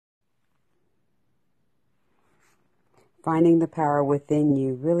Finding the power within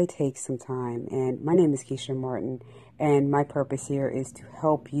you really takes some time. And my name is Keisha Martin, and my purpose here is to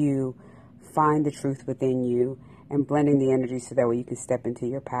help you find the truth within you and blending the energy so that way you can step into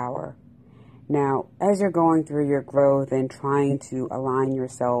your power. Now, as you're going through your growth and trying to align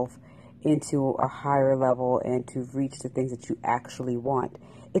yourself into a higher level and to reach the things that you actually want,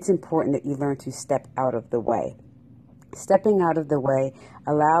 it's important that you learn to step out of the way. Stepping out of the way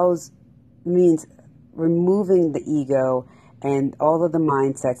means removing the ego and all of the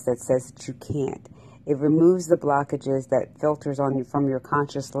mindsets that says that you can't. It removes the blockages that filters on you from your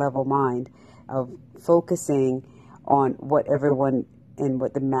conscious level mind of focusing on what everyone and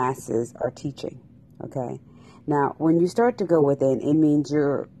what the masses are teaching. Okay. Now, when you start to go within, it means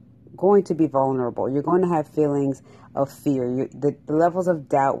you're going to be vulnerable. You're going to have feelings of fear. The levels of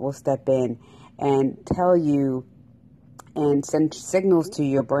doubt will step in and tell you and send signals to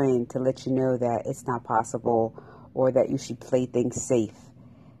your brain to let you know that it's not possible or that you should play things safe.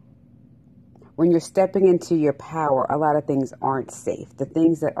 When you're stepping into your power, a lot of things aren't safe. The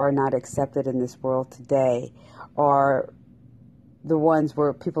things that are not accepted in this world today are the ones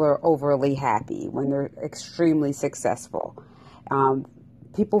where people are overly happy, when they're extremely successful.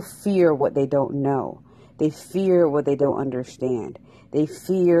 People fear what they don't know. They fear what they don't understand. They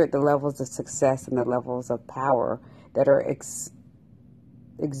fear the levels of success and the levels of power that are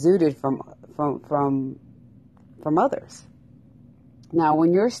exuded from others. Now,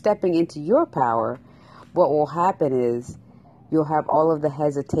 when you're stepping into your power, what will happen is you'll have all of the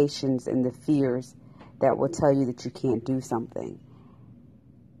hesitations and the fears that will tell you that you can't do something.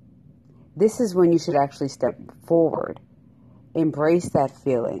 This is when you should actually step forward, embrace that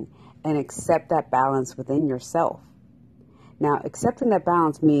feeling, and accept that balance within yourself. Now, accepting that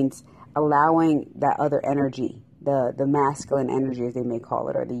balance means allowing that other energy, the masculine energy, as they may call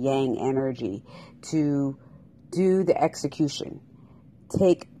it, or the yang energy, to do the execution.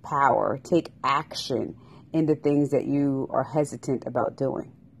 Take power, take action in the things that you are hesitant about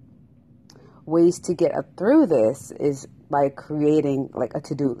doing. Ways to get through this is by creating like a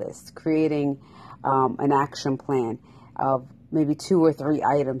to-do list, creating an action plan of maybe 2 or 3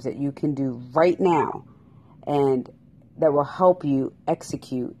 items that you can do right now and that will help you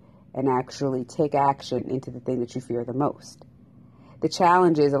execute and actually take action into the thing that you fear the most. The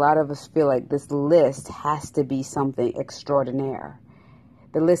challenge is a lot of us feel like this list has to be something extraordinary.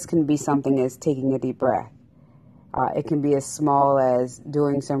 The list can be something as taking a deep breath. It can be as small as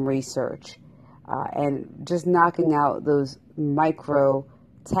doing some research and just knocking out those micro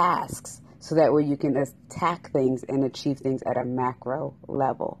tasks so that way you can attack things and achieve things at a macro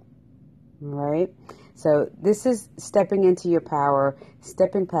level. All right? So this is stepping into your power,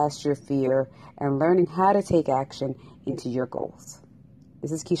 stepping past your fear, and learning how to take action into your goals.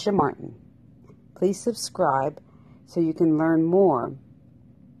 This is Keisha Martin. Please subscribe so you can learn more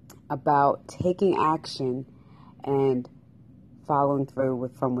about taking action and following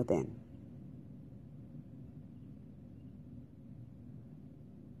through from within.